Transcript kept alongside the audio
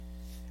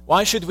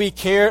Why should we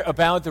care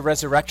about the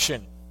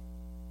resurrection?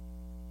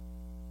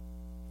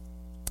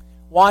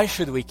 Why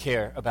should we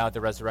care about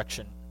the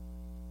resurrection?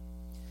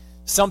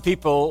 Some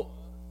people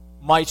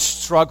might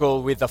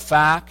struggle with the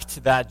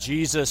fact that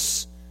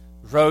Jesus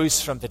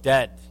rose from the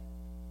dead.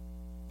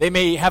 They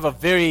may have a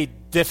very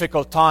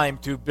difficult time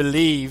to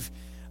believe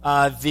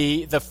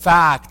the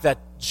fact that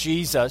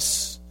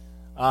Jesus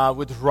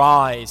would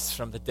rise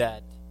from the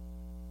dead.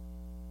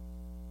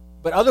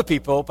 But other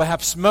people,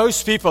 perhaps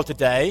most people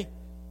today,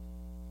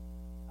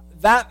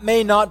 that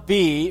may not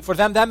be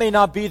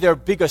their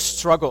biggest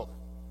struggle.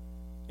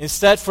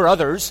 Instead, for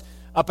others,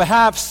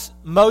 perhaps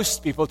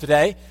most people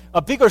today,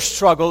 a bigger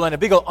struggle and a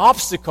bigger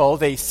obstacle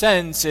they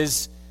sense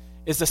is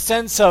a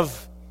sense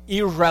of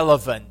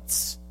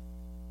irrelevance.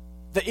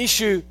 The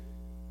issue,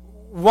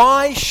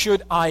 why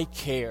should I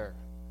care?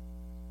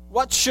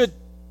 What should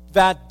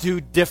that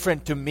do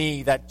different to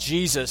me that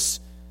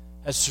Jesus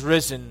has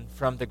risen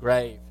from the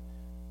grave?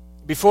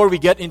 Before we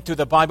get into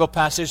the Bible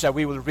passage that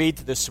we will read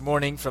this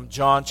morning from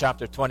John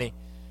chapter 20,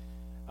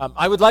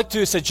 I would like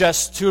to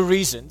suggest two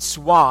reasons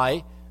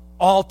why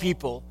all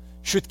people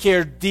should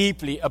care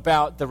deeply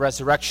about the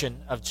resurrection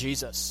of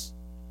Jesus.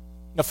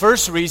 The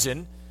first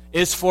reason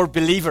is for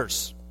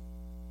believers.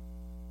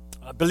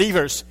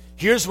 Believers,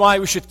 here's why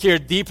we should care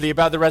deeply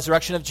about the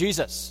resurrection of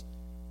Jesus.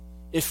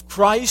 If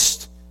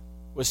Christ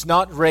was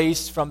not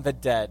raised from the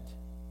dead,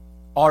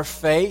 our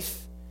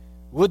faith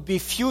would be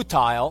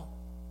futile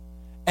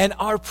and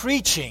our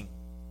preaching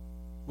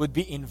would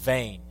be in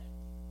vain.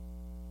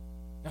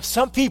 Now,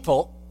 some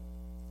people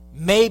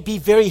may be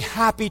very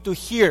happy to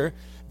hear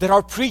that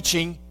our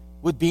preaching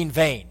would be in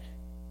vain.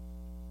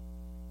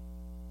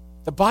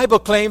 The Bible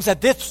claims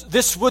that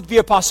this would be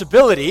a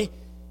possibility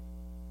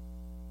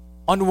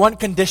on one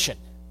condition.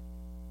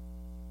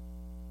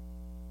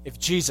 If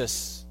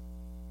Jesus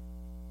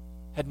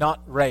had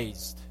not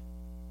raised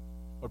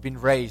or been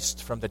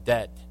raised from the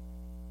dead.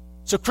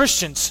 So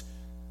Christians,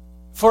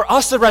 for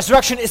us the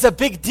resurrection is a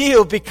big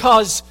deal,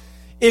 because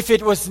if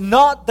it was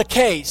not the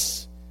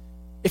case,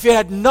 if it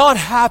had not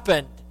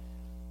happened,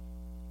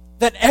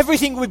 then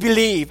everything we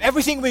believe,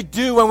 everything we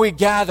do when we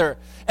gather,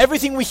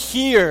 everything we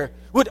hear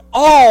would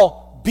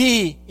all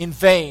be in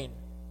vain.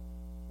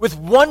 With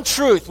one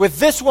truth, with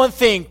this one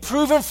thing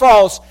proven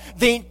false,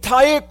 the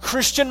entire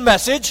Christian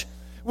message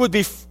would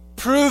be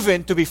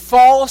proven to be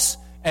false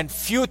and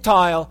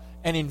futile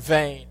and in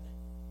vain.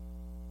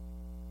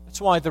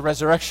 That's why the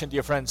resurrection,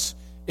 dear friends,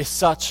 is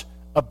such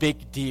a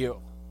big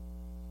deal.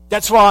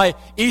 That's why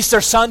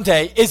Easter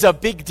Sunday is a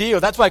big deal.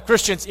 That's why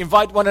Christians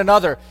invite one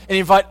another and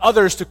invite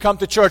others to come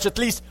to church, at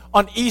least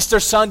on Easter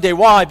Sunday.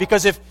 Why?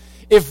 Because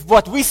if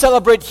what we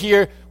celebrate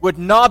here would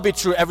not be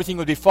true, everything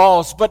would be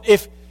false. But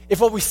if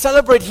what we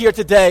celebrate here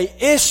today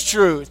is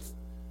truth,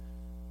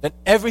 then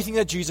everything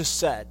that Jesus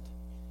said,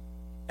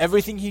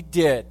 everything He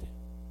did,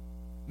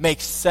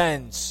 makes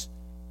sense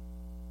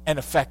and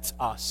affects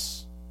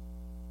us.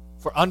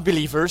 For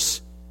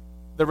unbelievers,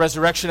 the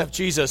resurrection of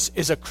Jesus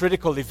is a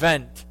critical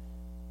event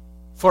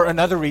for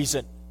another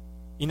reason.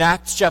 In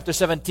Acts chapter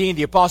 17,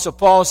 the Apostle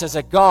Paul says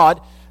that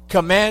God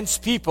commands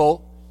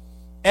people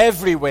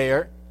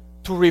everywhere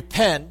to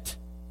repent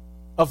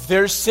of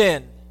their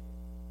sin,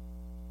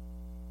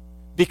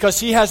 because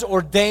He has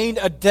ordained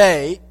a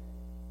day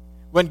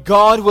when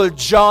God will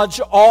judge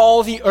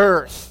all the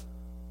earth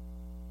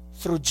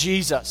through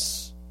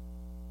Jesus.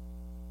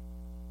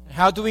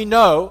 How do we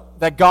know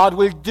that God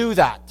will do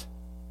that?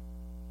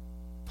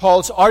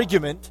 Paul's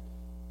argument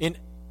in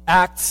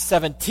Acts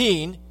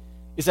 17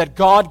 is that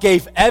God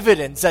gave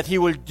evidence that He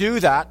will do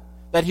that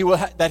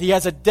He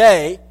has a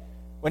day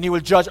when He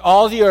will judge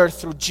all the earth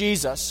through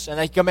Jesus, and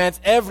He commands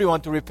everyone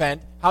to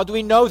repent. How do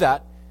we know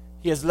that?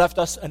 He has left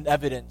us an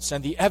evidence.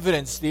 And the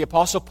evidence, the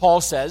Apostle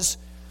Paul says,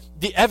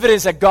 the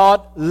evidence that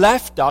God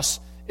left us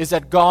is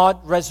that God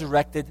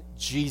resurrected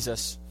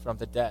Jesus from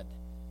the dead.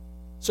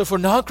 So for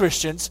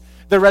non-Christians,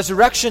 the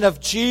resurrection of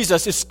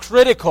Jesus is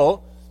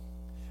critical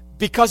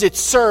because it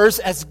serves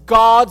as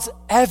God's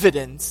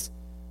evidence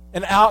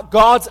and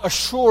God's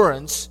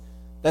assurance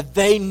that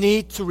they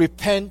need to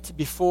repent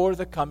before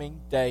the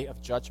coming day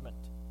of judgment.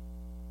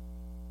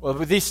 Well,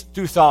 with these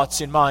two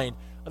thoughts in mind,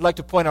 I'd like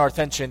to point our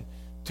attention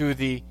to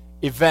the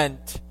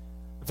event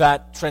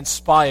that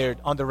transpired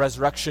on the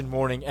resurrection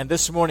morning. And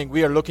this morning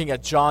we are looking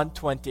at John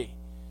 20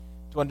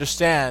 to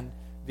understand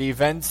the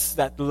events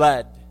that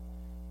led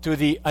to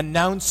the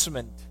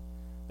announcement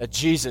that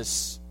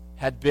Jesus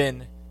had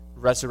been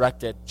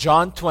resurrected.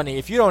 John 20.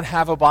 If you don't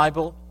have a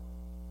Bible,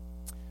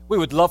 we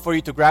would love for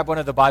you to grab one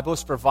of the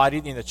Bibles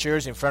provided in the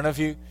chairs in front of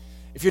you.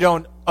 If you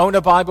don't own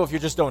a Bible, if you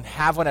just don't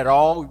have one at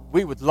all,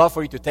 we would love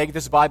for you to take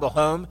this Bible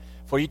home,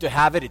 for you to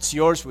have it. It's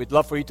yours. We'd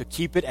love for you to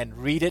keep it and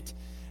read it.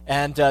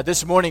 And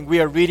this morning we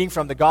are reading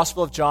from the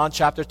Gospel of John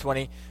chapter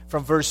 20,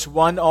 from verse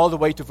 1 all the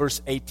way to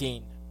verse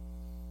 18.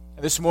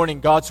 And this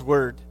morning God's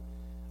Word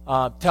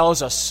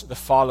tells us the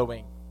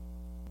following.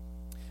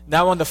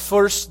 Now on the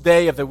first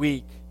day of the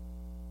week,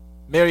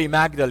 Mary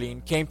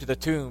Magdalene came to the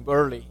tomb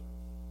early,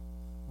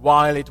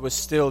 while it was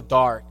still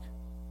dark,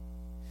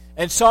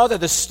 and saw that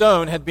the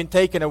stone had been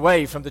taken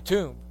away from the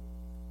tomb.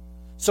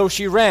 So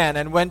she ran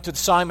and went to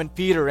Simon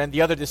Peter and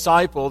the other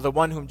disciple, the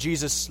one whom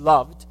Jesus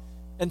loved,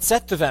 and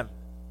said to them,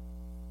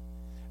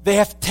 "They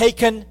have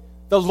taken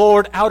the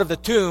Lord out of the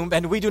tomb,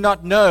 and we do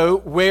not know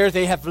where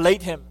they have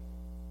laid him."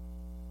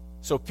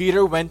 So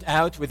Peter went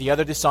out with the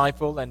other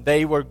disciple, and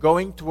they were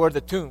going toward the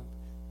tomb.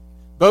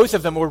 Both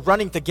of them were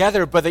running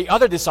together, but the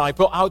other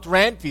disciple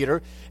outran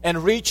Peter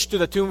and reached to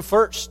the tomb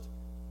first.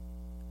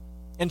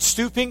 And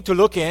stooping to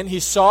look in, he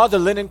saw the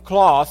linen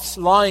cloths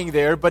lying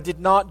there, but did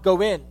not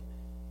go in.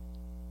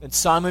 Then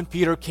Simon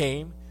Peter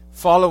came,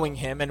 following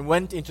him, and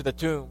went into the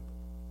tomb.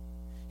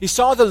 He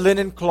saw the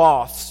linen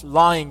cloths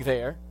lying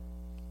there,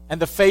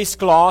 and the face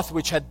cloth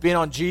which had been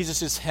on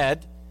Jesus'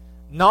 head,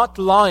 not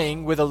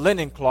lying with the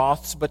linen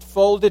cloths, but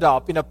folded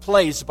up in a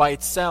place by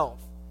itself.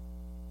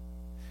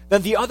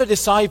 Then the other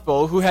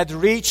disciple, who had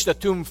reached the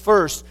tomb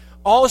first,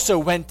 also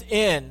went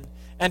in,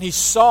 and he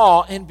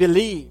saw and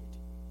believed.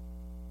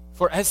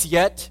 For as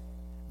yet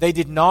they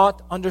did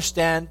not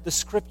understand the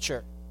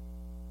Scripture,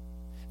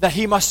 that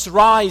he must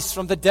rise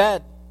from the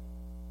dead.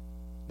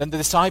 Then the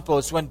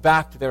disciples went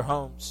back to their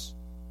homes.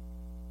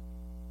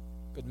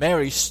 But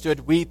Mary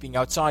stood weeping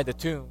outside the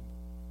tomb.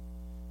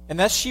 And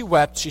as she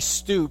wept, she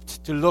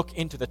stooped to look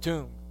into the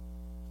tomb.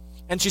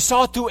 And she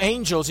saw two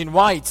angels in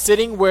white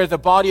sitting where the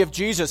body of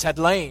Jesus had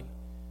lain,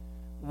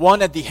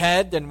 one at the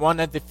head and one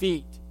at the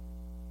feet.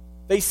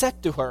 They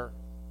said to her,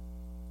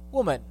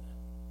 "Woman,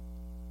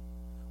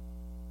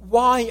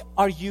 why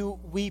are you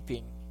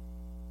weeping?"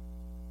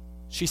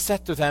 She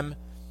said to them,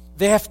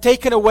 "They have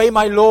taken away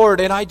my Lord,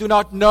 and I do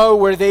not know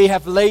where they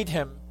have laid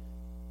him."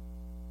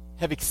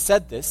 Having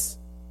said this,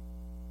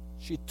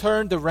 she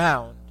turned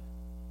around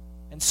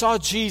and saw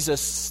Jesus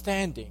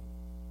standing,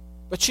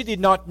 but she did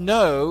not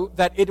know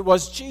that it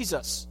was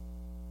Jesus.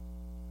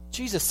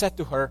 Jesus said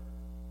to her,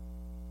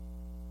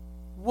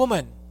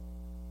 "Woman,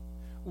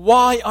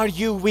 why are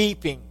you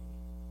weeping?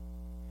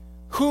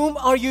 Whom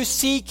are you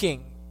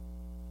seeking?"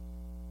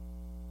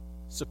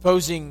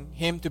 Supposing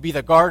him to be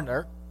the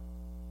gardener,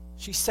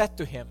 she said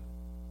to him,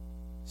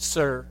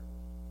 "Sir,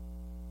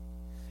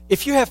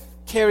 if you have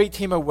carried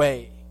him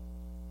away,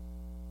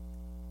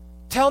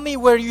 tell me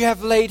where you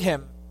have laid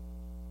him,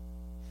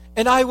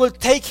 and I will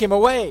take him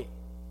away."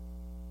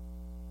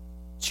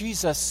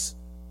 Jesus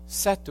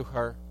said to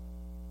her,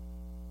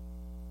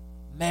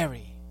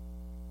 "Mary."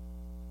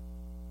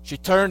 She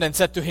turned and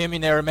said to him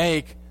in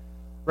Aramaic,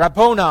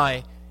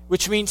 "Rabboni,"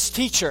 which means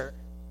teacher.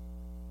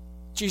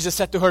 Jesus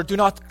said to her, "Do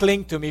not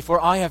cling to me, for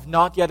I have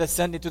not yet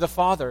ascended to the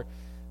Father,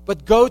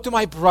 but go to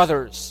my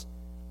brothers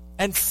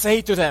and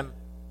say to them,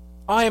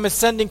 I am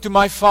ascending to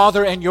my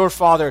Father and your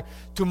Father,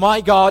 to my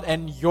God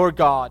and your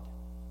God."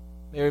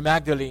 Mary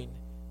Magdalene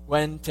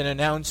went and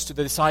announced to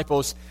the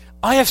disciples,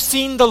 "I have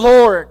seen the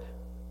Lord,"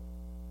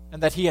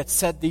 and that he had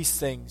said these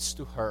things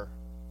to her.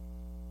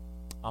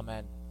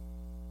 Amen.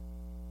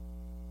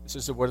 This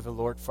is the word of the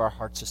Lord for our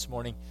hearts this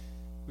morning.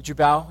 Would you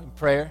bow in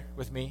prayer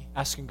with me,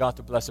 asking God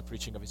to bless the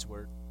preaching of his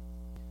word?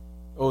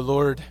 O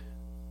Lord,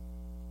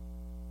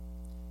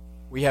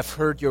 we have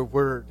heard your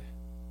word.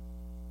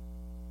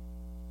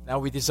 Now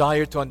we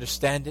desire to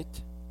understand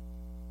it.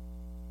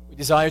 We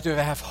desire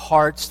to have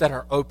hearts that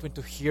are open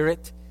to hear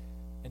it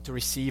and to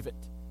receive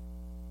it.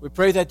 We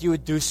pray that you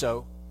would do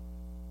so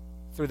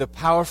through the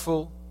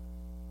powerful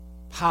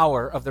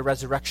power of the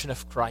resurrection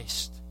of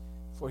Christ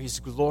for his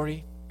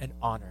glory and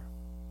honor.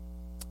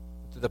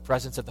 Through the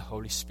presence of the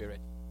Holy Spirit.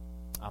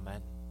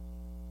 Amen.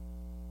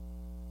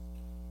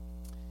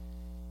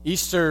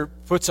 Easter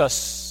puts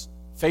us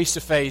face to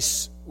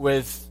face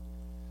with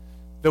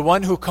the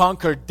one who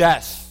conquered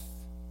death.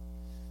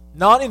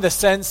 Not in the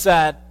sense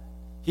that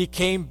he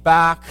came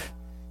back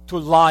to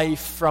life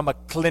from a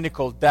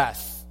clinical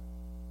death.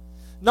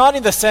 Not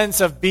in the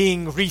sense of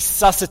being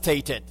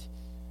resuscitated.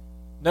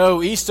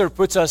 No, Easter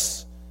puts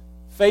us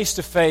face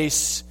to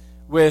face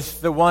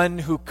with the one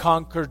who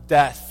conquered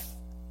death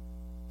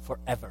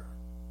forever.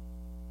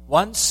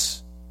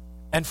 Once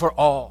and for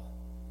all.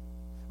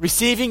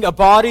 Receiving a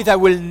body that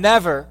will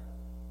never,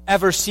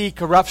 ever see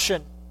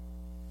corruption.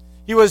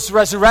 He was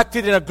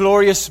resurrected in a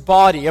glorious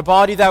body, a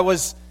body that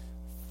was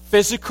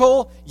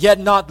physical, yet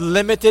not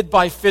limited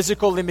by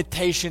physical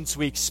limitations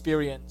we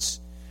experience.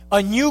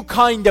 A new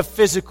kind of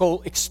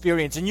physical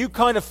experience, a new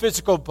kind of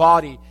physical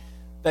body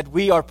that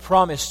we are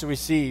promised to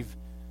receive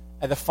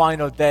at the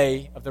final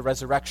day of the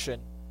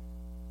resurrection.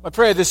 My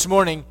prayer this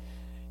morning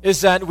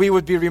is that we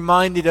would be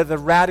reminded of the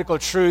radical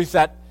truth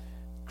that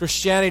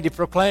Christianity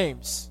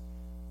proclaims,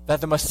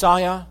 that the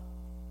Messiah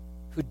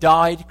who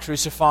died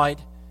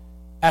crucified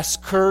as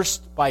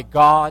cursed by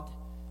God,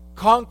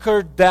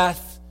 conquered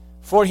death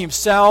for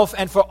himself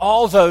and for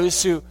all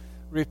those who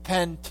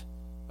repent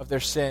of their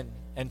sin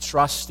and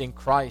trust in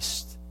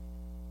Christ.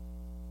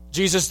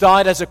 Jesus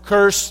died as a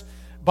curse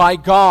by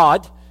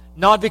God,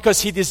 not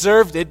because he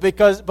deserved it,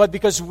 but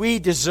because we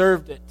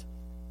deserved it.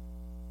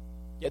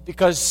 Yet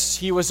because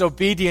he was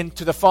obedient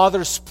to the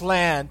Father's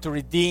plan to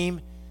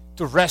redeem,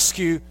 to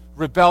rescue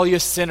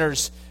rebellious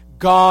sinners,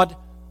 God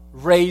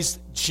raised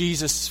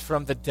Jesus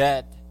from the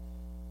dead.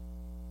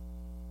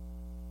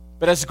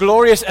 But as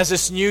glorious as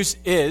this news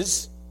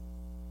is,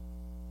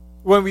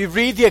 when we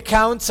read the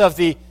accounts of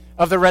the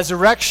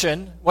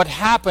resurrection, what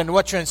happened,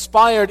 what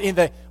transpired in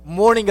the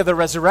morning of the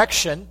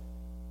resurrection,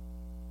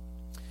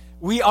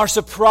 we are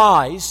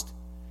surprised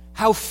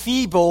how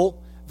feeble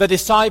the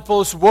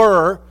disciples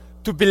were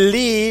to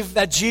believe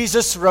that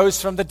Jesus rose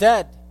from the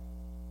dead.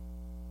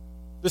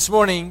 This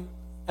morning,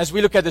 as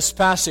we look at this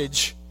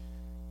passage,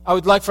 I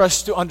would like for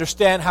us to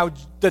understand how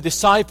the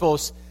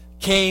disciples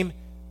came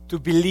to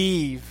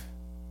believe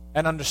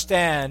and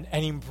understand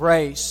and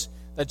embrace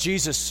that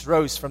Jesus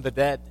rose from the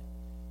dead.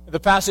 The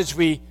passage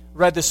we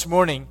read this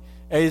morning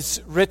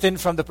is written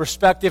from the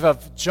perspective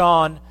of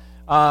John,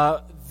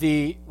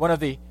 one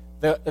of the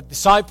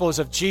disciples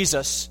of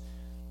Jesus.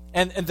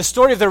 And the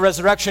story of the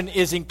resurrection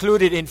is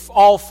included in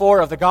all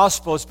four of the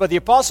Gospels. But the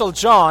Apostle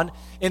John,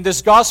 in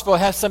this Gospel,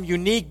 has some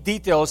unique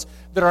details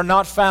that are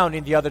not found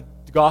in the other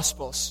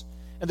Gospels.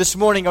 And this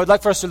morning, I would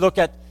like for us to look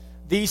at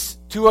these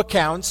two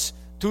accounts,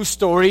 two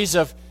stories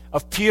of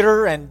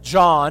Peter and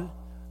John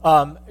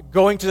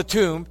going to the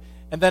tomb,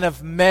 and then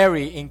of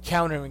Mary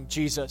encountering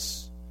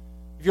Jesus.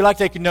 If you'd like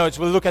to take notes,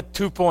 we'll look at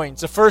 2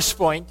 points. The first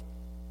point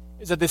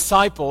is the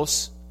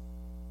disciples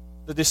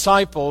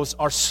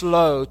are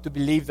slow to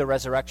believe the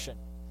resurrection.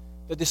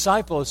 The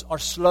disciples are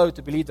slow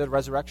to believe the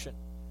resurrection.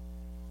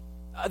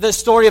 The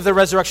story of the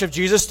resurrection of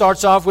Jesus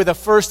starts off with a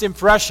first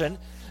impression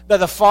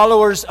that the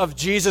followers of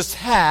Jesus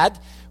had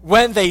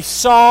when they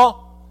saw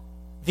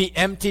the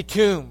empty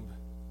tomb.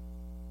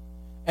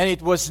 And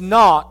it was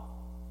not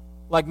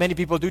like many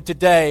people do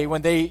today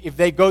if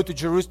they go to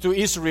Jerusalem,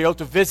 to Israel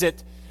to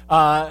visit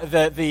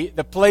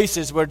the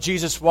places where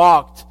Jesus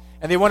walked.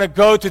 And they want to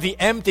go to the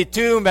empty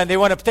tomb and they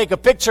want to take a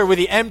picture with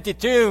the empty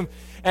tomb.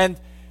 And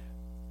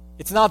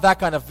it's not that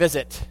kind of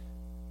visit.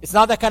 It's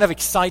not that kind of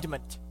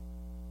excitement.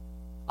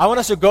 I want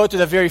us to go to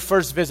the very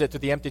first visit to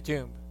the empty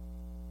tomb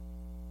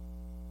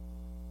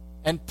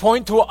and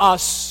point to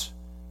us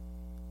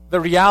the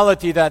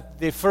reality that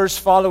the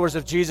first followers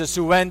of Jesus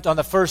who went on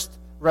the first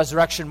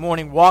resurrection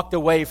morning walked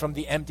away from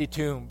the empty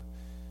tomb.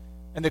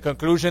 And the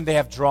conclusion they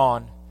have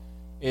drawn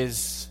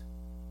is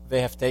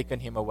they have taken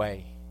him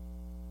away.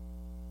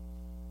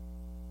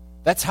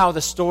 That's how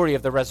the story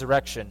of the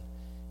resurrection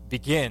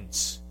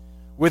begins,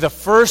 with a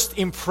first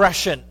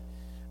impression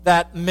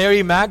that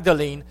Mary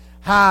Magdalene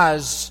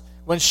has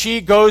when she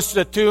goes to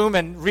the tomb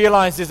and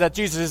realizes that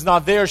Jesus is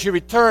not there. She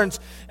returns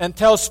and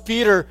tells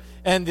Peter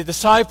and the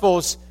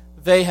disciples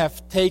they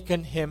have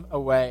taken him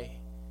away.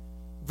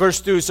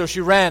 Verse 2, so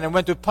she ran and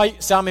went to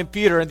Simon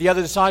Peter and the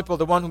other disciple,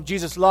 the one whom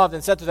Jesus loved,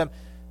 and said to them,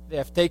 they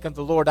have taken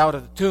the Lord out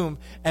of the tomb,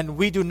 and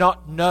we do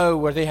not know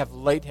where they have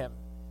laid him.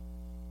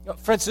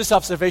 Friends, this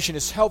observation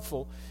is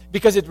helpful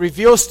because it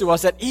reveals to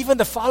us that even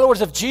the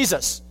followers of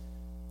Jesus,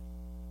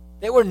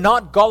 they were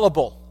not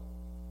gullible.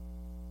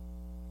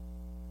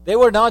 They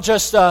were not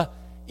just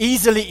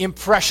easily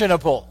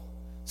impressionable.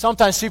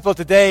 Sometimes people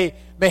today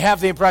may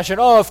have the impression,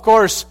 of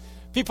course,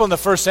 people in the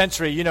first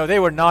century, they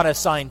were not as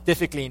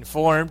scientifically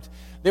informed.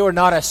 They were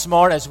not as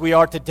smart as we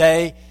are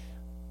today.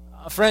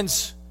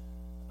 Friends,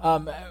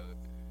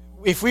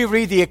 if we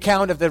read the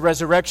account of the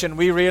resurrection,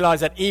 we realize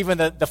that even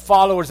the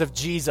followers of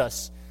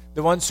Jesus,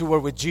 the ones who were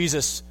with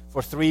Jesus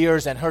for 3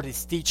 years and heard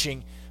his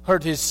teaching,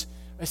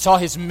 saw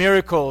his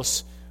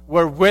miracles,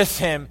 were with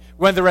him.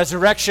 When the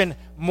resurrection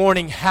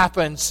morning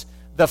happens,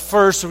 the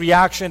first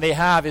reaction they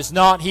have is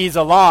not he's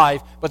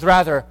alive, but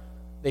rather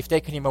they've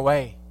taken him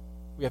away.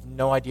 We have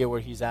no idea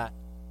where he's at.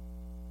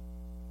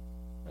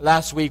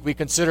 Last week we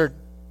considered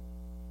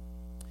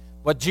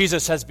what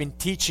Jesus has been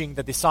teaching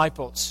the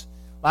disciples.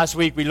 Last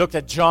week we looked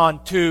at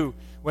John 2.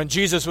 When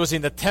Jesus was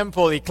in the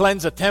temple, he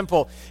cleansed the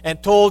temple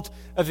and told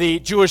the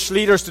Jewish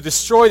leaders to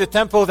destroy the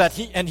temple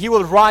and he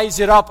will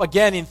rise it up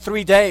again in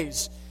 3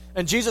 days.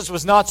 And Jesus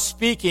was not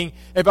speaking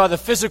about the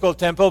physical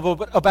temple,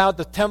 but about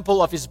the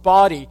temple of his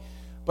body.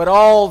 But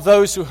all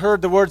those who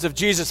heard the words of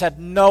Jesus had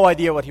no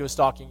idea what he was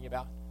talking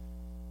about.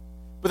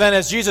 But then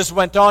as Jesus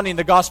went on in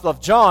the Gospel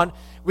of John,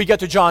 we get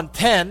to John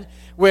 10,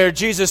 where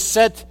Jesus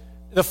said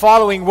the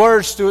following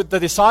words to the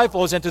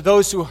disciples and to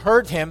those who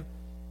heard him.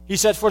 He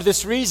said, for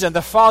this reason,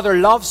 the Father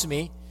loves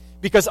me,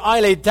 because I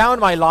laid down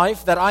my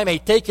life that I may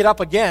take it up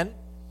again.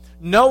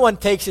 No one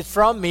takes it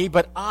from me,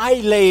 but I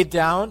lay it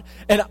down,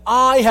 and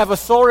I have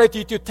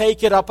authority to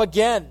take it up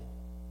again.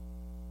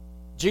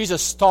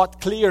 Jesus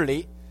taught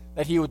clearly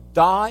that he would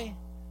die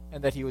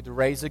and that he would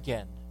rise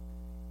again.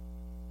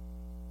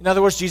 In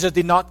other words, Jesus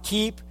did not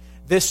keep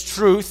this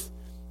truth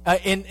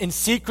in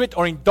secret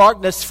or in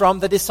darkness from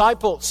the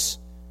disciples.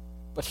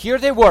 But here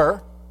they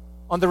were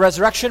on the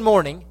resurrection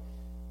morning.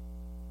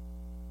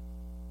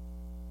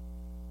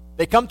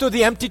 They come to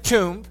the empty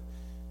tomb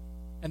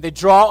and they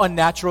draw a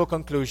natural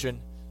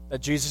conclusion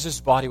that Jesus'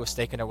 body was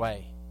taken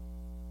away.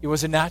 It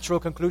was a natural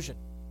conclusion.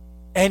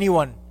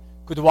 Anyone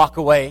could walk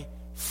away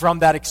from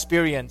that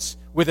experience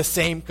with the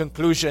same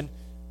conclusion.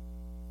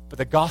 But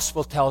the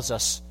gospel tells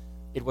us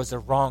it was the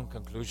wrong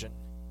conclusion.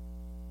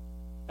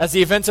 As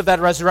the events of that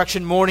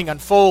resurrection morning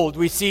unfold,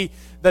 we see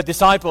the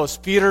disciples,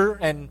 Peter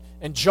and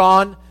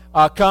John,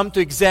 come to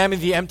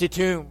examine the empty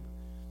tomb.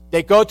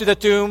 they go to the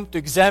tomb to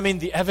examine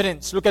the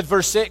evidence. Look at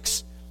verse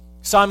 6.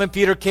 Simon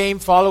Peter came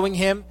following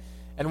him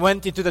and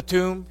went into the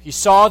tomb. He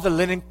saw the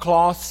linen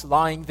cloths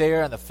lying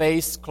there, and the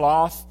face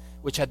cloth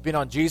which had been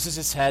on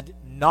Jesus' head,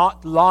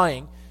 not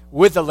lying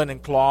with the linen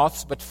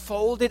cloths, but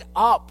folded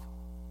up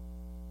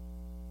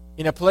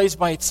in a place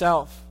by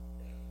itself.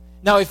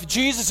 Now, if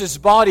Jesus'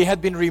 body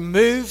had been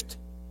removed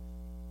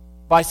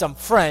by some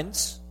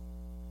friends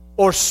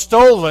or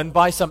stolen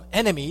by some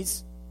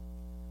enemies,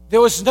 there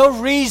was no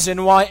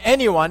reason why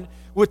anyone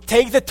would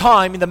take the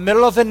time in the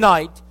middle of the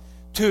night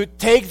to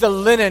take the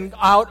linen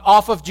out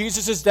off of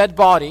Jesus' dead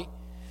body,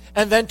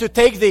 and then to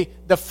take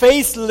the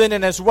face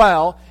linen as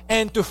well,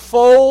 and to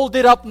fold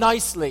it up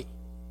nicely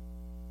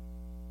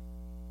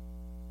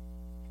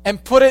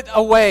and put it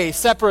away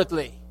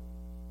separately.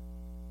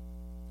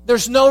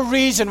 There's no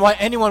reason why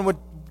anyone would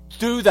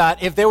do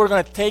that if they were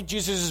going to take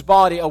Jesus'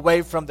 body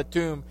away from the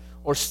tomb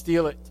or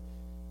steal it.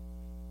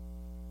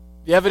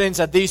 The evidence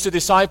that these two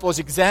disciples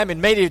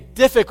examined made it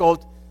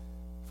difficult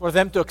for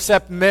them to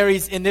accept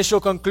Mary's initial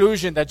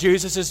conclusion that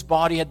Jesus'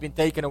 body had been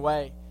taken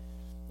away.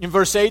 In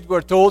verse 8,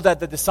 we're told that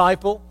the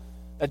disciple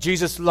that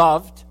Jesus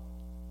loved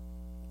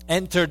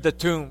entered the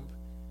tomb.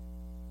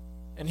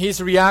 And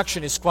his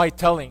reaction is quite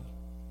telling.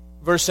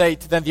 Verse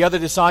 8, then the other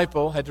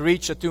disciple had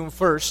reached the tomb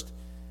first,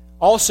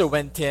 also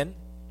went in,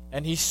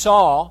 and he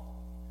saw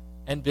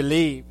and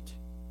believed.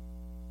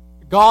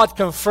 God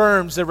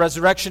confirms the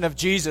resurrection of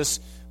Jesus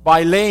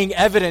by laying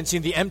evidence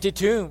in the empty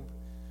tomb.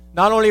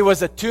 Not only was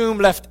the tomb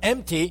left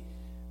empty,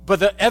 but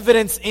the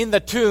evidence in the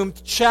tomb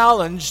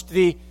challenged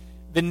the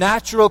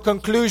natural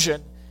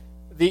conclusion,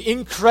 the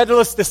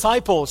incredulous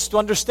disciples, to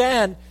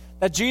understand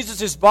that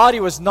Jesus' body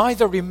was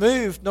neither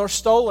removed nor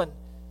stolen.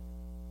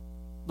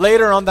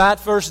 Later on that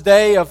first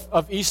day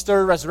of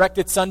Easter,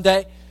 Resurrected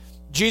Sunday,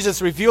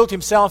 Jesus revealed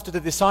himself to the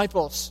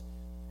disciples.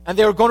 And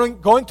they were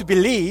going to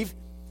believe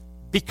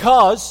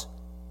because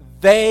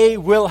they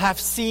will have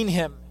seen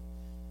him.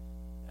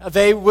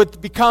 They would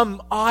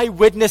become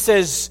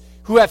eyewitnesses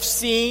who have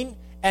seen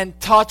and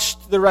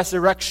touched the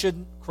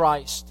resurrection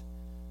Christ.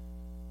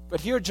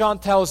 But here John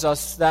tells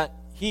us that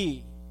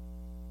he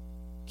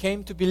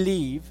came to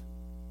believe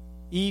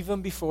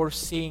even before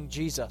seeing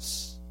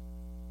Jesus.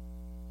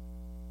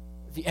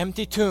 The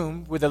empty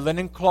tomb with the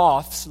linen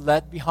cloths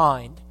left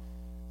behind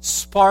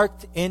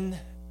sparked in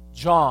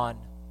John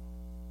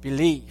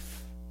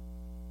belief.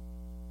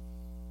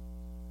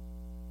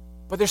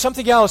 But there's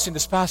something else in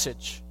this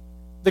passage.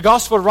 The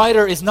gospel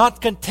writer is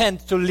not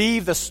content to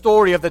leave the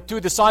story of the two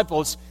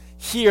disciples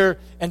here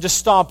and just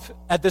stop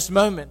at this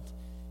moment.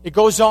 It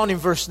goes on in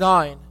verse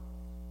 9.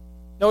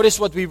 Notice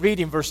what we read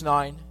in verse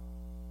 9.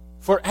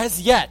 For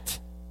as yet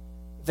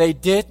they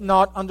did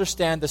not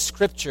understand the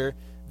scripture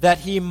that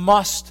he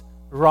must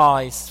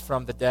rise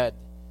from the dead.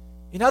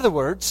 In other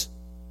words,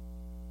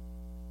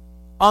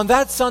 on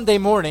that Sunday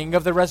morning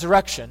of the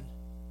resurrection,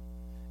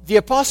 the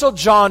Apostle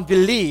John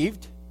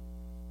believed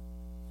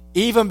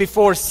even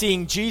before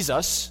seeing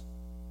Jesus,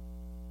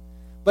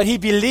 but he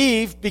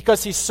believed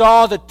because he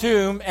saw the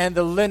tomb and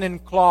the linen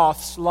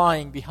cloths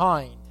lying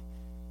behind.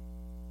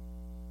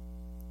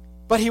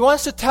 But he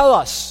wants to tell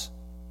us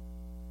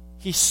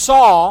he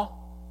saw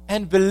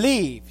and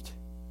believed.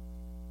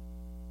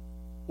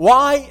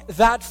 Why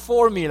that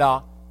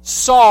formula,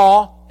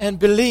 saw and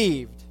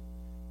believed?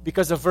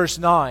 Because of verse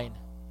 9.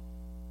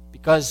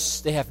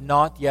 Because they have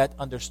not yet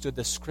understood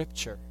the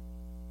scripture.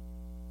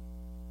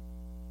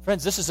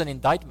 Friends, this is an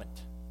indictment.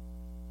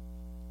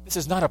 This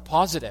is not a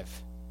positive.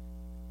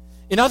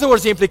 In other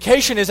words, the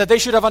implication is that they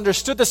should have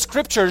understood the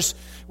scriptures,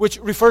 which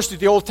refers to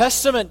the Old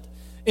Testament.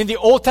 In the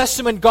Old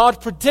Testament,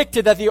 God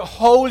predicted that the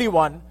Holy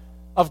One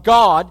of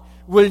God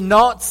will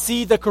not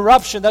see the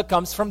corruption that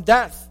comes from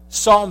death.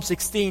 Psalm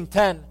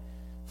 16:10.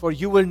 For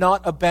you will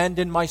not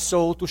abandon my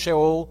soul to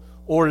Sheol,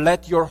 or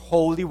let your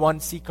Holy One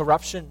see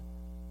corruption,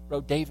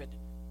 wrote David.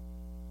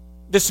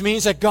 This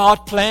means that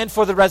God planned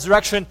for the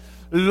resurrection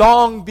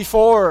long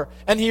before,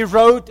 and he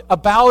wrote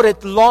about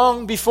it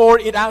long before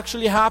it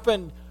actually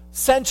happened,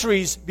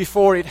 centuries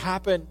before it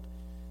happened.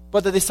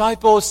 But the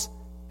disciples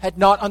had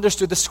not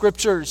understood the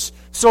scriptures,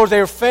 so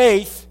their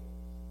faith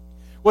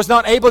was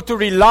not able to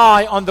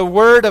rely on the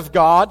word of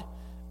God,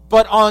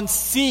 but on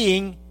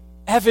seeing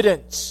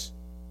evidence.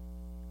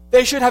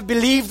 They should have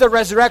believed the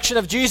resurrection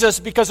of Jesus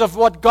because of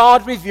what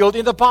God revealed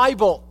in the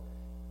Bible.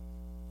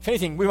 If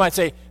anything, we might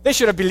say they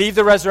should have believed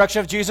the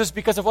resurrection of Jesus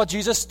because of what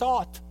Jesus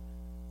taught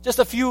just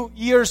a few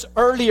years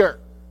earlier.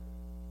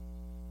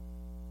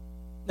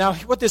 Now,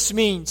 what this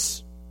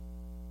means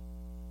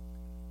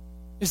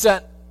is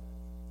that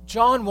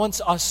John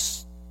wants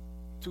us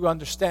to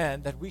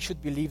understand that we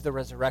should believe the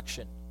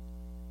resurrection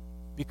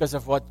because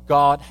of what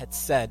God had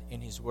said in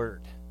His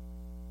Word.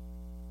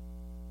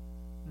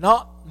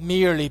 Not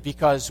merely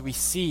because we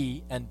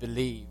see and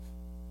believe.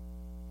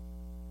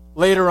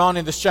 Later on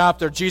in this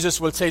chapter,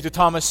 Jesus will say to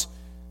Thomas,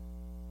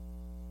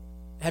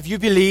 "Have you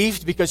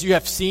believed because you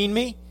have seen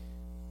me?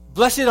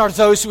 Blessed are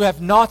those who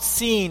have not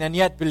seen and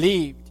yet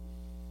believed."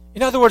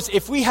 In other words,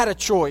 if we had a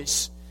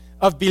choice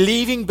of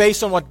believing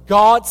based on what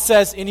God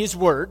says in His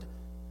Word,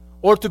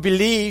 or to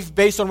believe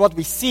based on what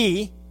we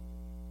see,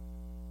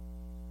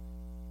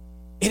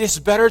 it is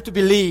better to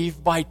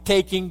believe by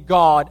taking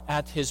God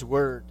at His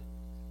word.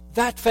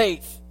 That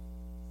faith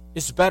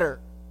is better.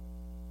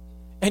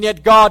 And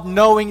yet God,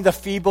 knowing the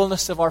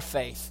feebleness of our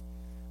faith,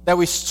 that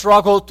we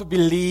struggle to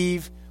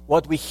believe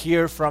what we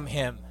hear from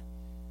Him,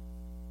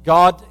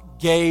 God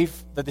gave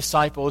the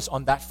disciples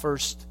on that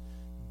first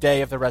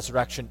day of the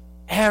resurrection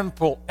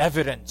ample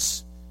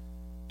evidence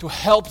to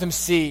help them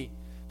see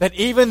that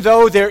even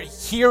though their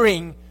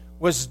hearing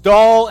was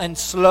dull and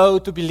slow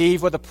to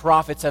believe what the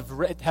prophets have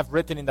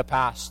written in the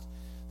past,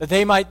 that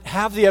they might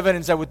have the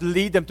evidence that would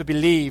lead them to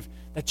believe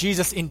that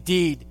Jesus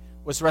indeed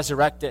was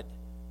resurrected.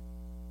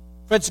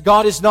 Friends,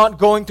 God is not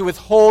going to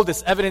withhold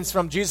this evidence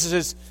from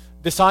Jesus'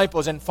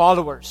 disciples and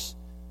followers.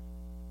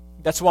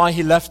 That's why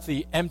He left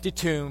the empty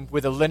tomb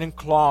with the linen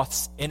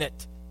cloths in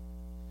it.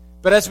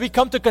 But as we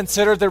come to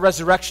consider the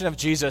resurrection of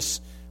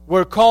Jesus,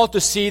 we're called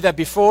to see that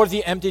before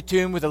the empty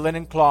tomb with the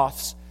linen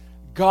cloths,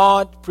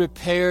 God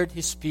prepared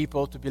His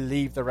people to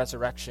believe the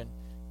resurrection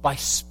by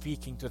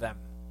speaking to them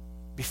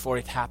before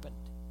it happened.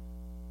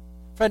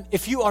 Friend,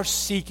 if you are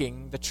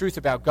seeking the truth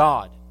about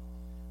God,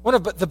 one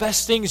of the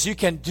best things you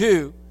can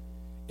do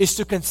is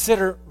to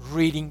consider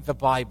reading the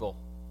Bible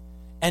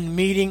and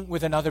meeting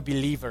with another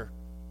believer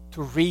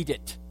to read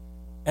it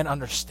and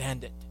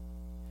understand it.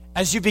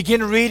 As you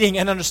begin reading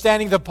and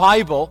understanding the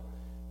Bible,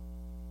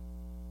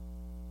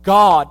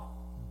 God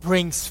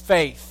brings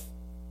faith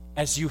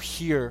as you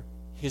hear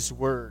His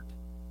word.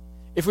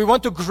 If we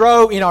want to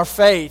grow in our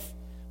faith,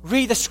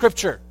 read the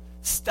Scripture,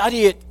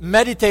 study it,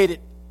 meditate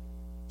it,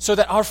 so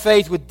that our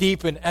faith would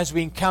deepen as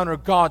we encounter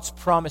God's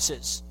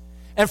promises.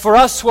 And for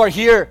us who are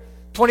here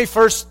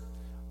 21st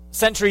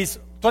centuries,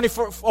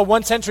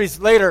 21 centuries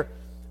later,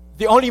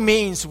 the only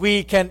means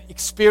we can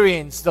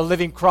experience the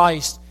living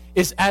Christ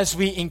is as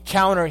we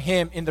encounter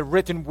Him in the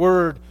written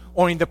word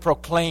or in the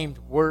proclaimed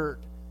word.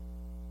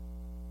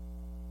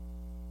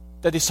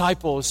 The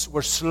disciples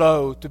were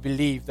slow to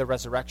believe the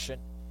resurrection.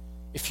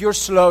 If you're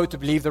slow to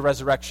believe the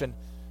resurrection,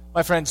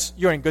 my friends,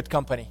 you're in good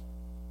company.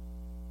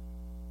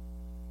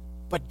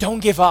 But don't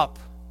give up.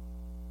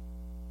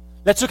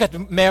 Let's look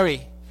at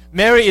Mary.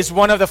 Mary is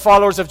one of the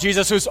followers of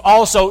Jesus who's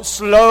also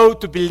slow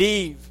to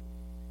believe.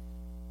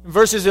 In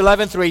verses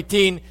 11 through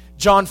 18,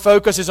 John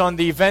focuses on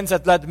the events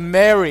that led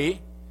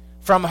Mary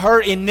from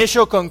her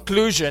initial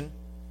conclusion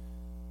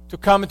to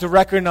come to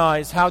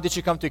recognize how did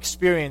she come to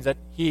experience that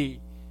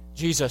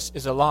Jesus,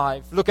 is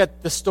alive. Look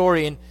at the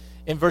story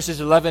in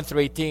verses 11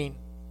 through 18.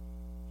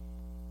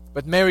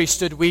 But Mary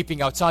stood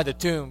weeping outside the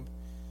tomb,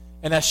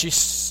 and as she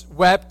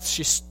wept,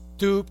 she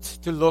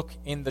stooped to look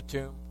in the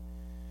tomb.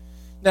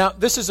 Now,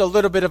 this is a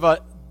little bit of a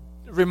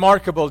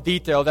remarkable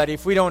detail that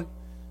if we don't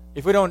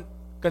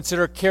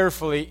consider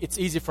carefully, it's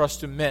easy for us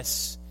to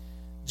miss.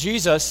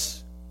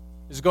 Jesus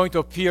is going to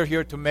appear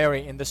here to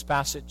Mary in this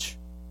passage.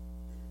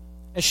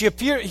 And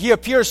he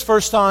appears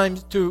first time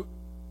to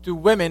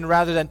women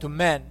rather than to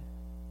men.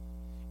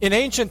 In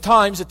ancient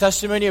times, the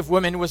testimony of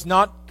women was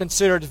not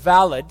considered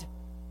valid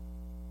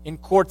in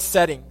court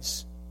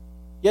settings.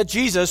 Yet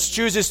Jesus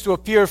chooses to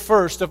appear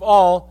first of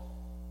all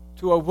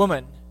to a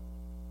woman.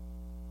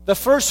 The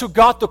first who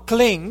got to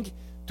cling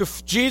to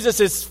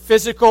Jesus'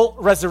 physical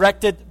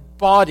resurrected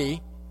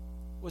body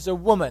was a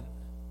woman.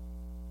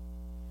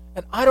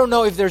 And I don't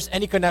know if there's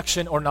any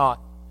connection or not,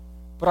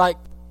 but I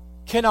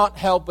cannot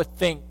help but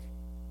think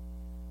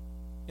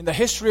in the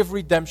history of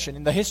redemption,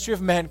 in the history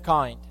of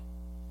mankind,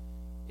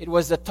 it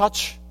was the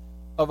touch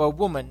of a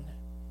woman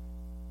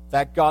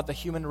that got the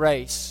human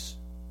race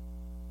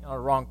on a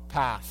wrong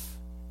path,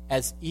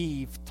 as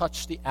Eve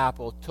touched the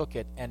apple, took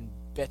it, and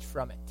bit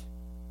from it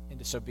in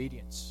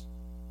disobedience.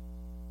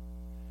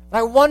 And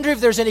I wonder if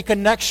there's any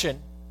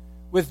connection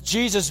with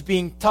Jesus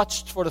being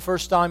touched for the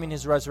first time in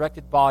His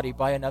resurrected body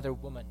by another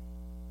woman.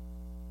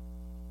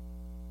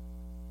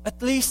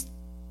 At least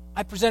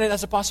I present it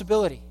as a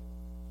possibility.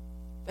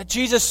 That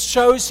Jesus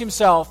shows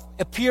Himself,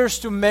 appears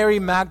to Mary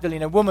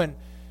Magdalene, a woman,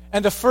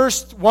 and the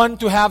first one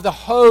to have the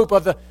hope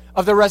of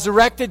the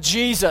resurrected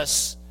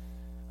Jesus,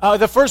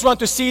 the first one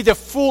to see the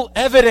full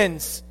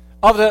evidence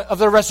of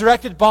the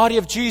resurrected body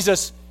of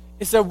Jesus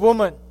is a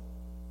woman.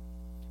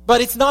 But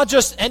it's not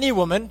just any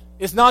woman.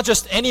 It's not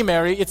just any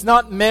Mary. It's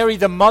not Mary,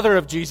 the mother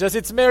of Jesus.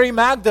 It's Mary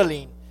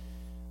Magdalene.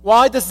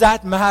 Why does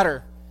that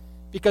matter?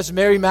 Because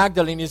Mary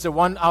Magdalene is the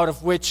one out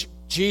of which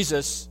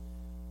Jesus,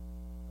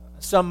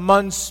 some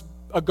months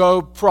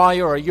ago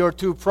prior, or a year or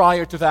two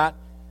prior to that,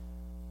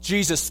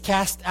 Jesus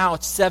cast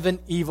out 7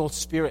 evil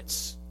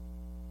spirits.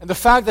 And the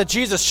fact that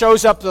Jesus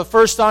shows up the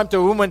first time to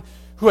a woman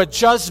who had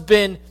just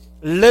been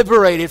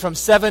liberated from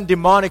 7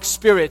 demonic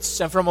spirits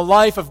and from a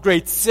life of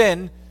great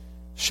sin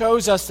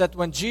shows us that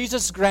when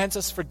Jesus grants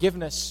us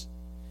forgiveness,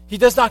 He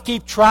does not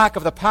keep track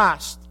of the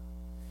past.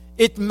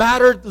 It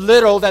mattered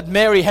little that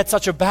Mary had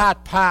such a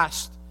bad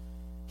past.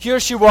 Here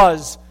she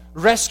was,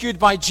 rescued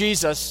by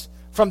Jesus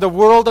from the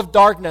world of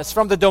darkness,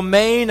 from the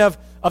domain of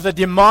the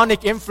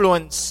demonic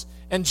influence.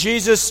 And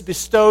Jesus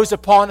bestows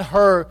upon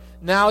her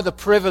now the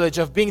privilege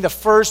of being the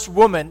first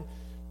woman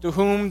to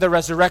whom the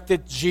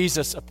resurrected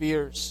Jesus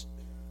appears.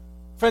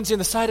 Friends, in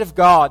the sight of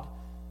God,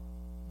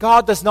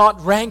 God does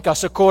not rank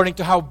us according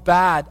to how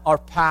bad our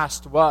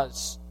past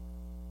was.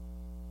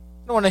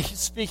 I don't want to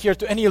speak here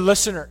to any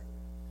listener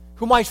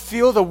who might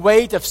feel the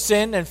weight of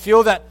sin and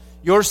feel that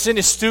your sin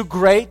is too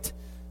great.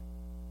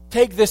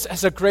 Take this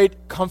as a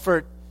great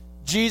comfort.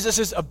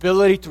 Jesus'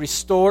 ability to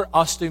restore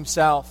us to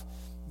Himself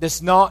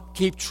does not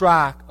keep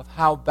track of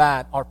how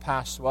bad our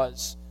past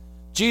was.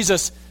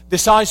 Jesus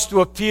decides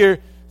to appear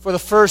for the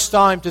first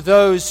time to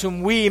those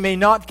whom we may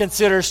not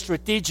consider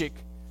strategic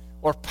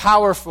or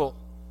powerful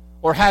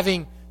or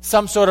having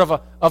some sort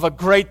of a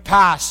great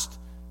past.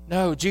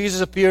 No,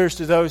 Jesus appears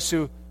to those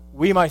who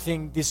we might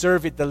think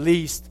deserve it the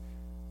least.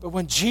 But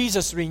when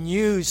Jesus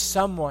renews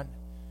someone,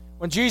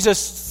 when Jesus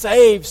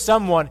saves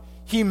someone,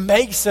 He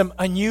makes them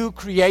a new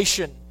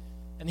creation.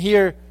 And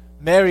here,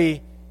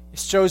 Mary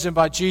is chosen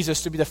by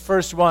Jesus to be the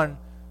first one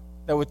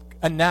that would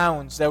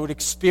announce, that would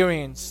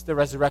experience the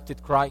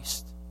resurrected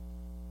Christ.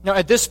 Now,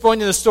 at this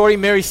point in the story,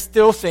 Mary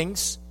still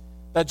thinks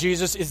that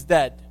Jesus is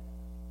dead.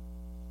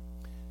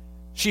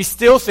 She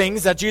still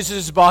thinks that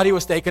Jesus' body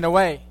was taken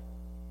away.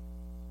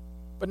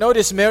 But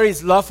notice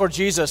Mary's love for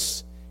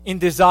Jesus in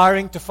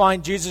desiring to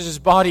find Jesus'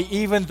 body,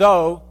 even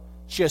though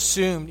she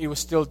assumed He was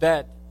still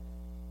dead.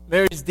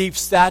 Mary's deep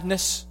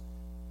sadness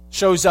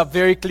shows up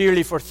very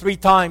clearly. For 3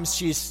 times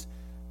she's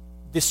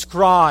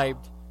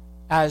described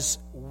as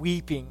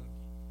weeping.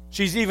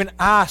 She's even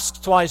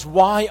asked twice,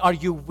 "Why are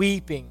you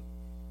weeping?"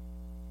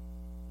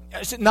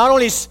 Not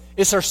only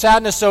is her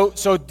sadness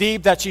so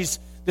deep that she's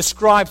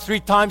described 3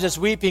 times as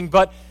weeping,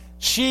 but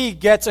she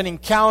gets an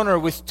encounter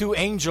with 2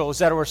 angels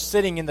that were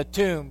sitting in the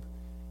tomb,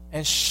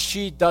 and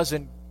she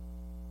doesn't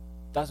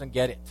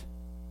get it.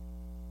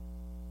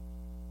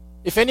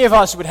 If any of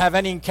us would have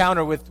any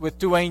encounter with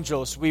 2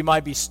 angels, we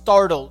might be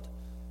startled.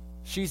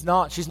 She's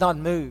not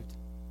moved.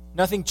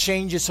 Nothing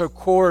changes her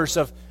course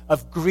of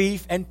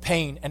grief and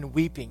pain and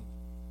weeping.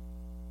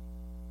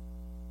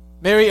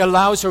 Mary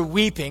allows her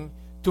weeping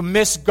to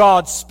miss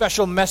God's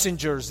special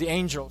messengers, the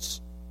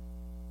angels.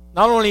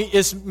 Not only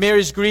is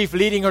Mary's grief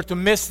leading her to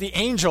miss the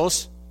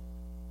angels,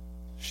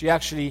 she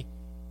actually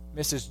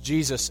misses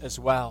Jesus as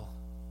well.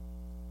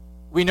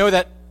 We know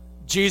that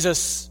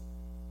Jesus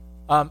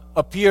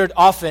appeared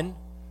often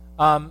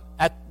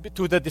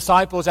to the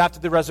disciples after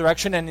the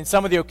resurrection, and in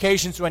some of the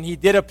occasions when He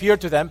did appear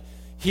to them,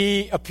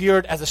 He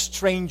appeared as a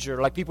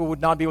stranger, like people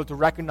would not be able to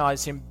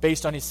recognize Him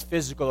based on His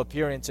physical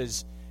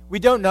appearances. We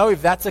don't know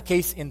if that's the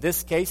case in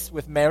this case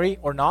with Mary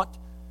or not.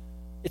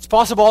 It's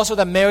possible also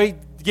that Mary,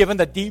 given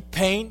the deep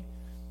pain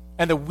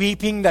and the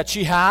weeping that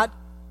she had,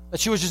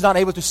 that she was just not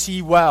able to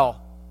see well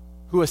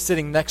who was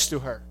sitting next to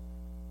her.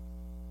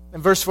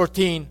 In verse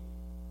 14,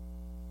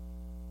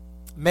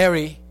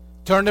 Mary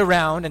turned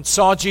around and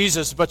saw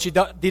Jesus, but she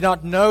did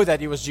not know that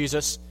He was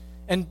Jesus.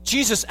 And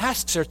Jesus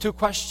asks her 2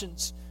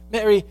 questions.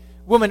 "Mary,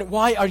 woman,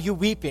 why are you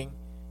weeping?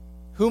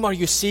 Whom are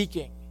you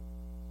seeking?"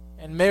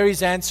 And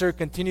Mary's answer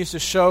continues to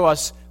show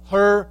us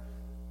her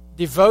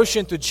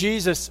devotion to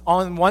Jesus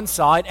on one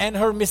side and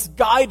her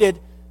misguided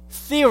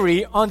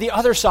theory on the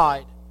other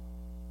side.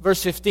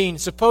 Verse 15,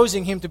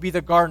 supposing Him to be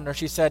the gardener,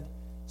 she said,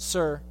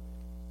 "Sir,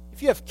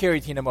 if you have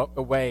carried Him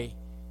away,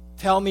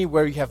 tell me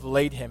where you have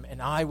laid Him,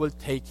 and I will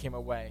take Him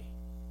away."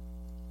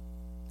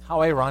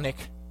 How ironic.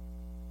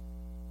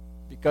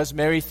 Because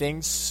Mary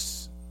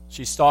thinks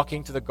she's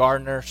talking to the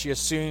gardener, she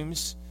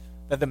assumes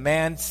that the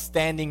man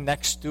standing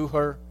next to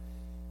her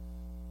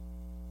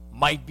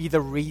might be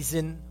the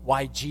reason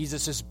why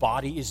Jesus'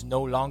 body is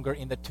no longer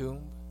in the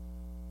tomb.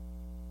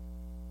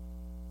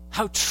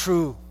 How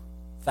true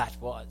that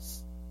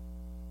was.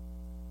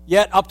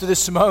 Yet up to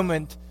this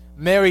moment,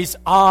 Mary's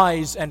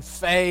eyes and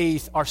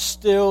faith are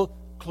still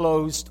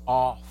closed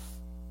off.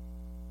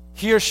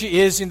 Here she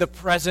is in the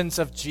presence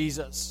of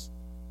Jesus.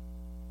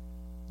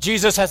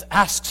 Jesus has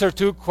asked her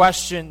 2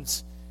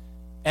 questions,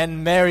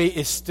 and Mary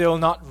is still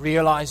not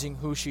realizing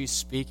who she's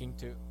speaking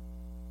to.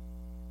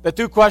 The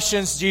 2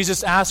 questions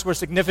Jesus asked were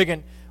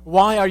significant.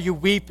 Why are you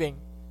weeping?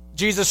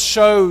 Jesus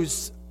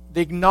shows the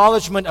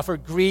acknowledgement of her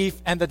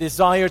grief and the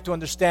desire to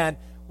understand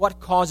what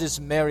causes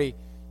Mary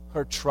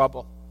her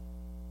trouble.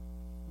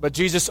 But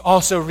Jesus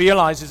also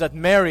realizes that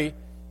Mary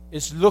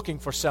is looking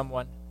for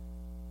someone.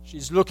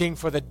 She's looking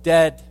for the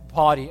dead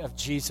body of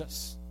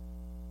Jesus.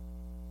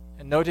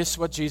 And notice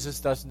what Jesus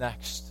does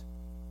next.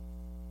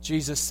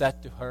 Jesus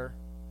said to her,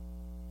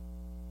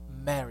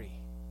 "Mary."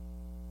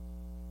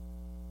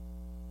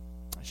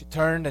 And she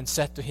turned and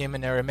said to Him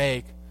in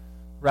Aramaic,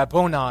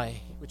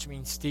 "Rabboni," which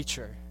means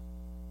teacher.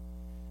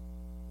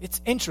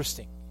 It's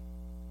interesting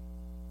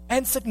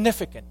and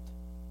significant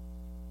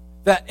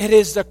that it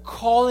is the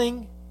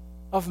calling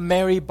of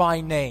Mary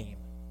by name,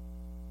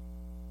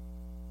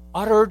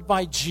 uttered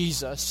by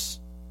Jesus,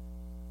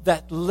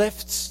 that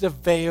lifts the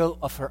veil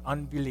of her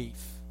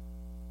unbelief,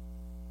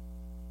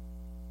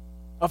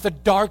 of the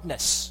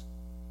darkness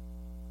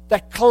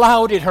that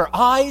clouded her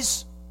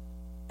eyes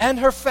and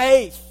her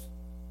faith.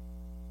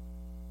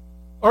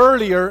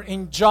 Earlier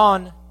in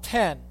John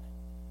 10,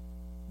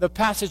 the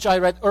passage I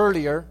read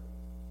earlier,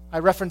 I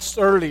referenced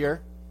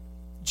earlier,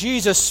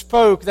 Jesus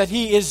spoke that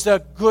He is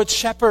the good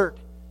shepherd.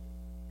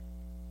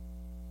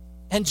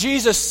 And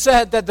Jesus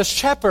said that the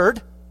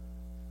shepherd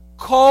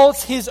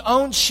calls His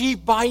own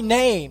sheep by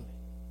name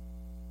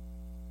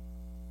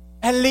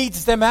and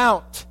leads them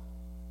out.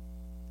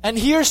 And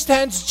here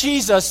stands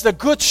Jesus, the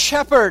good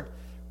shepherd,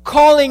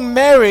 calling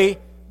Mary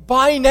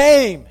by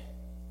name.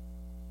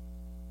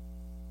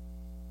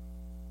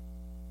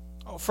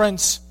 Oh,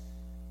 friends,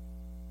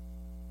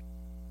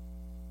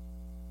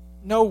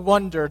 no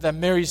wonder that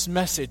Mary's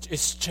message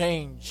is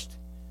changed.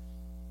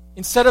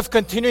 Instead of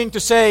continuing to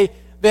say,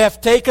 they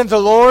have taken the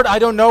Lord, I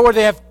don't know where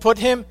they have put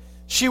Him,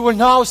 she will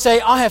now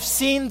say, I have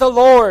seen the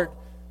Lord.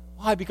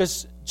 Why?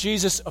 Because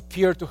Jesus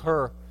appeared to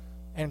her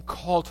and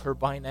called her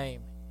by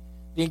name.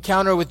 The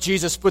encounter with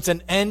Jesus puts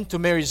an end to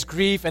Mary's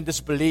grief and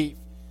disbelief.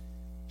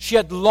 She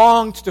had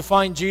longed to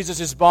find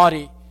Jesus'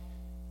 body.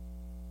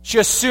 She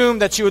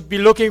assumed that she would be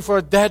looking for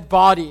a dead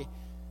body.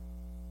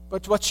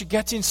 But what she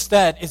gets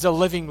instead is a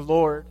living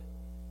Lord.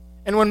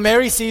 And when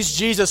Mary sees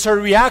Jesus, her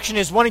reaction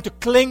is wanting to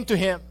cling to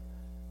Him.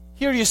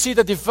 Here you see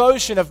the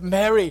devotion of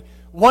Mary,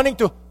 wanting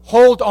to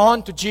hold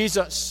on to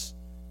Jesus.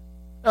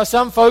 Now,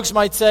 some folks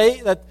might say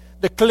that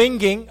the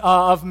clinging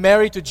of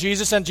Mary to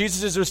Jesus and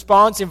Jesus'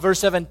 response in verse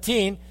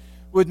 17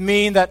 would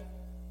mean that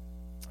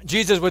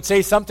Jesus would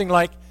say something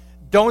like,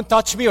 don't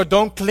touch me or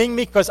don't cling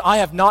me because I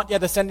have not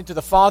yet ascended to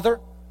the Father,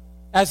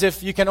 as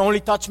if you can only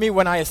touch me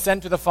when I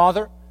ascend to the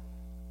Father.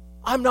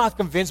 I'm not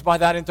convinced by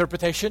that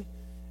interpretation.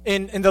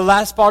 In the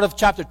last part of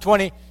chapter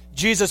 20,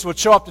 Jesus would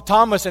show up to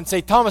Thomas and say,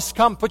 Thomas,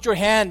 come, put your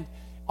hand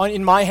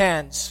in my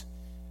hands.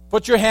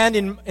 Put your hand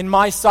in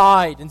my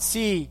side and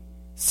see.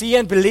 See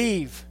and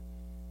believe.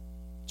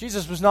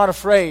 Jesus was not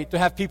afraid to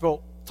have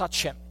people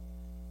touch Him.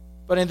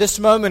 But in this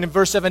moment, in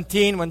verse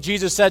 17, when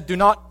Jesus said, do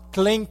not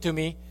cling to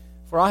me,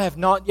 for I have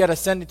not yet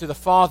ascended to the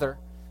Father,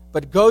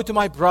 but go to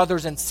my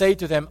brothers and say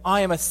to them,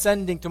 I am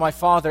ascending to my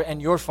Father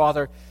and your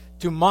Father,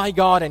 to my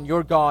God and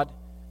your God.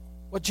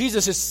 What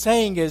Jesus is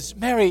saying is,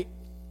 Mary,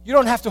 you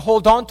don't have to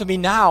hold on to me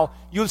now.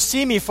 You'll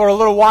see me for a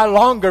little while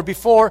longer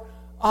before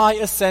I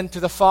ascend to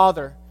the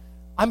Father.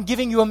 I'm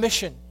giving you a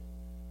mission.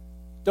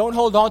 Don't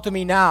hold on to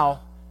me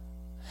now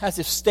as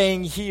if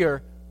staying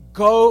here.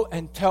 Go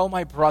and tell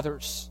my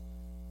brothers.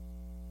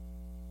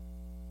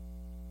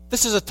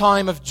 This is a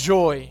time of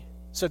joy,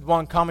 said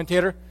one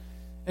commentator,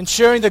 and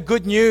sharing the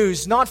good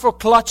news, not for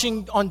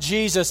clutching on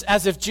Jesus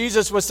as if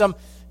Jesus was some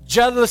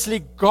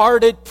jealously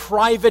guarded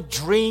private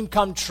dream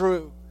come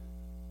true.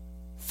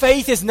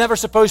 Faith is never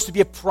supposed to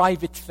be a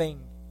private thing.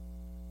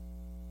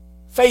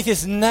 Faith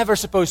is never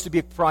supposed to be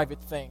a private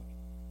thing.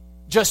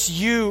 Just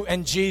you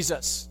and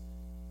Jesus.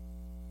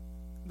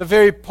 The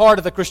very part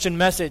of the Christian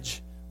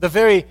message, the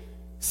very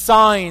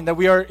sign that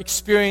we are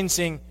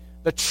experiencing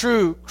the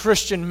true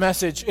Christian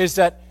message is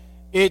that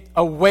it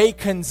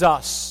awakens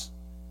us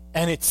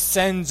and it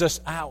sends us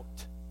out.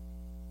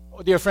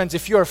 Oh, dear friends,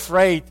 if you're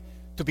afraid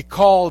to be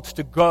called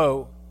to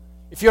go,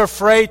 if you're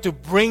afraid to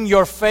bring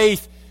your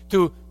faith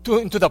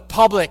into the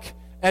public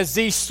as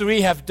these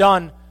three have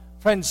done,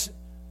 friends,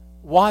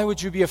 why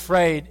would you be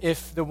afraid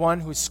if the one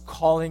who's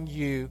calling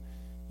you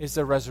is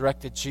the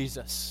resurrected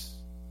Jesus?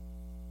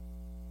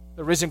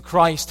 The risen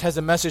Christ has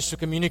a message to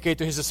communicate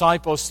to His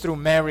disciples through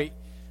Mary.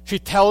 She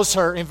tells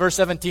her in verse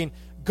 17,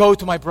 go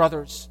to my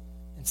brothers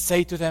and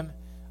say to them,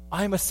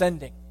 I'm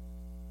ascending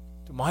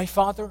to my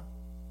Father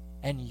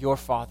and your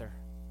Father,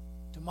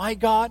 to my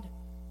God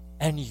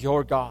and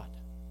your God.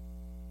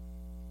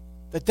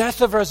 The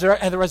death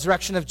and the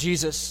resurrection of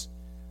Jesus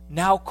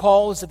now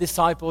calls the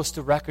disciples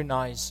to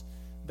recognize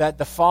that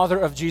the Father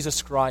of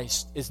Jesus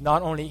Christ is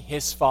not only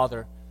His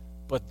Father,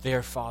 but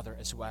their Father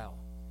as well.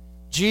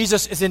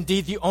 Jesus is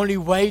indeed the only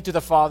way to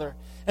the Father.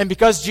 And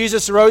because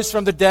Jesus rose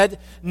from the dead,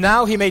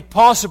 now He made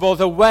possible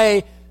the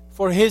way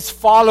for His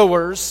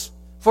followers,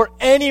 for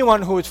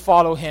anyone who would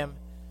follow Him,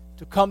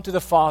 to come to the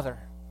Father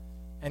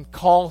and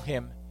call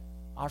Him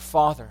our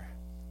Father,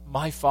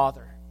 my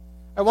Father.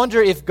 I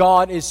wonder if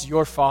God is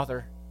your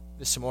Father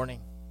this morning.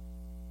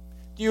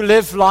 Do you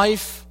live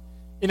life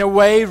in a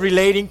way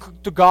relating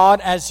to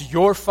God as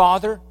your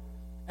Father,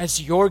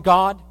 as your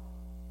God?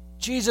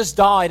 Jesus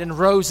died and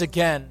rose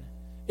again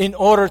in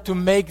order to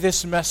make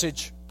this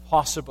message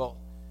possible.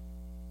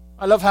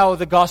 I love how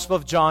the Gospel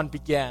of John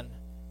began.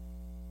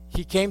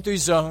 He came to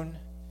His own,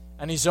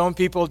 and His own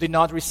people did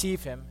not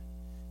receive Him.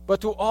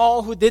 But to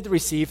all who did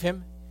receive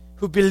Him,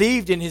 who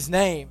believed in His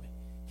name,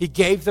 He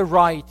gave the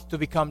right to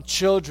become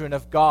children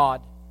of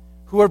God,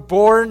 who were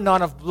born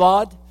not of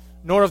blood,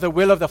 nor of the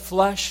will of the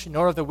flesh,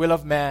 nor of the will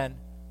of man,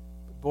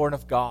 but born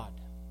of God.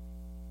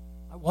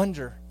 I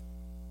wonder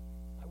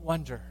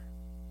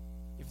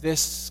if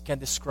this can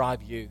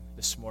describe you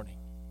this morning.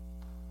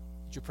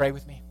 Would you pray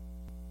with me?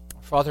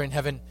 Father in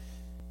heaven,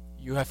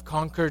 You have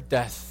conquered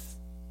death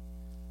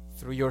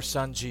through Your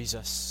Son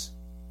Jesus.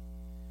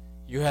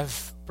 You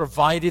have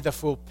provided the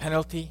full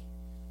penalty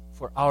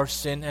for our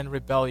sin and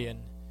rebellion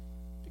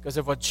because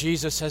of what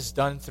Jesus has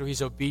done through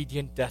His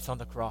obedient death on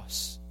the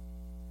cross.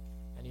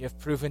 And You have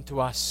proven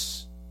to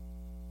us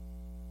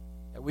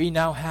that we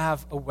now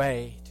have a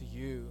way to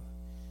you,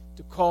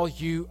 to call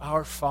you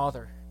our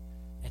Father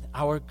and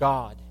our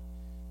God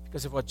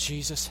because of what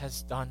Jesus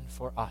has done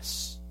for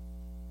us.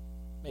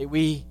 May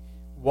we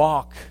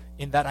walk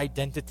in that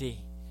identity.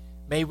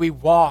 May we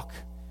walk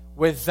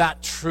with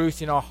that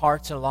truth in our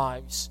hearts and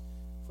lives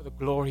for the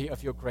glory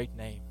of your great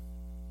name.